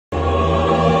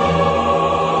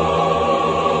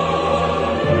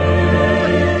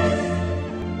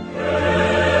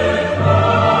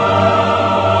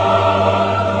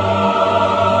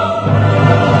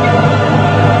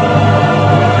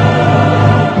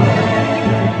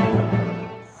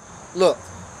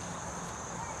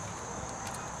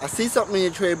see something in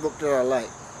your trade book that I like.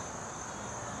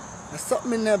 There's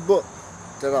something in that book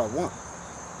that I want.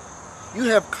 You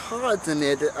have cards in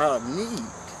there that I need.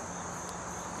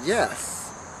 Yes.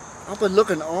 I've been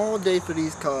looking all day for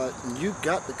these cards, and you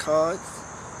got the cards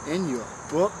in your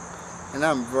book, and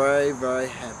I'm very, very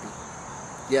happy.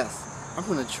 Yes, I'm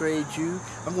going to trade you.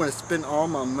 I'm going to spend all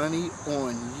my money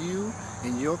on you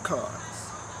and your cards.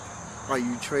 Are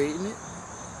you trading it?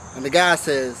 And the guy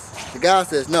says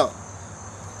no.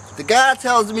 The guy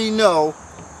tells me no.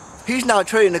 He's not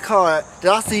trading the card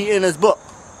that I see in his book.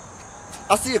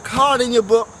 I see a card in your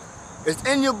book. It's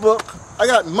in your book. I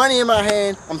got money in my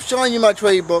hand. I'm showing you my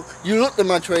trade book. You looked at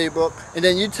my trade book, and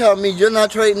then you tell me you're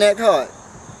not trading that card.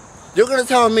 You're going to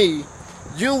tell me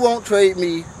you won't trade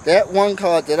me that one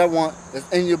card that I want that's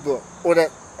in your book. Or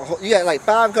that you got like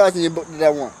 5 cards in your book that I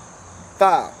want.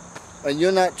 5. And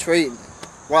you're not trading it.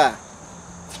 Why?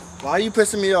 Why are you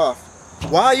pissing me off?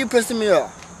 Why are you pissing me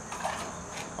off?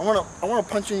 I wanna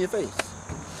punch you in your face.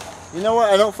 You know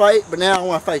what? I don't fight, but now I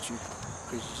want to fight you.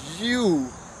 Because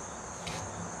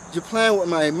you're playing with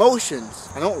my emotions.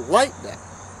 I don't like that.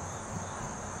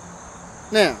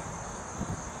 Now,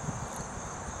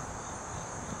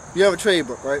 you have a trade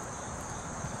book, right?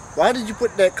 Why did you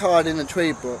put that card in the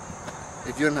trade book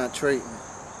if you're not trading it?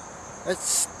 That's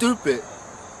stupid.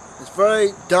 It's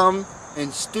very dumb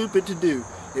and stupid to do.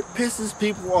 It pisses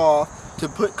people off to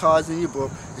put cards in your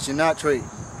book that you're not trading.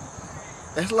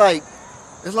 It's like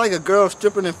a girl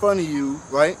stripping in front of you,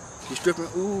 right? You're stripping,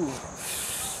 ooh,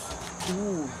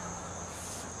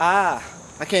 ah,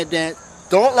 I can't dance.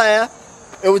 Don't laugh.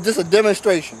 It was just a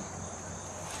demonstration.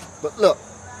 But look,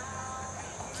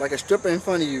 it's like a stripper in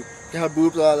front of you. Got her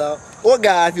boobs all out. Or a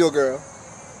guy if you're a girl.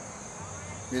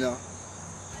 You know,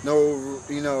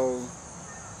 no,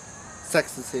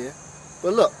 sexist here.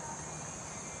 But look,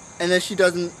 and then she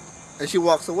doesn't, and she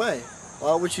walks away.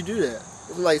 Why would you do that?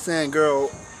 It's like saying, girl,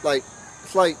 like,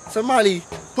 it's like somebody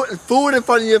putting food in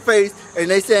front of your face and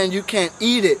they saying you can't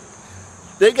eat it.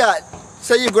 They got,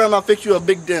 say your grandma fixed you a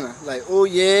big dinner. Like, oh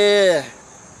yeah,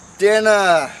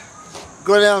 dinner.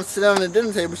 Go down, sit down at the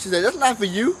dinner table. She said, that's not for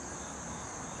you.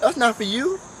 That's not for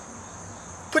you.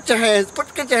 Get your hands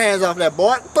off that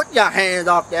boy. Put your hands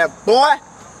off that boy.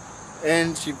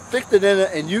 And she fixed the dinner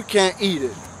and you can't eat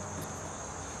it.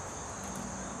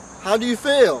 How do you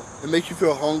feel? It makes you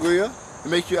feel hungrier. It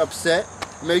makes you upset.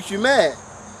 It makes you mad.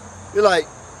 You're like,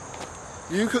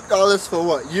 you cooked all this for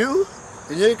what? You?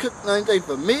 And you didn't cook anything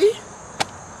for me?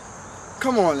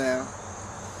 Come on now.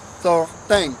 So,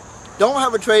 don't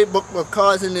have a trade book with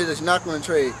cards in there that you're not going to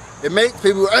trade. It makes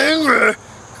people angry.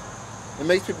 It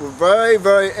makes people very,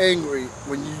 very angry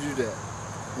when you do that.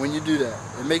 When you do that.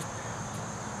 It makes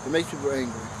people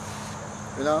angry.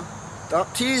 You know?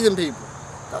 Stop teasing people.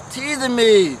 Stop teasing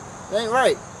me. It ain't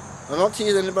right. I don't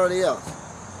tease anybody else.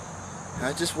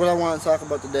 That's just what I want to talk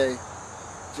about today.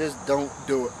 Just don't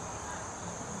do it.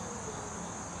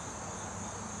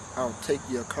 I'll take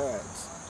your cards.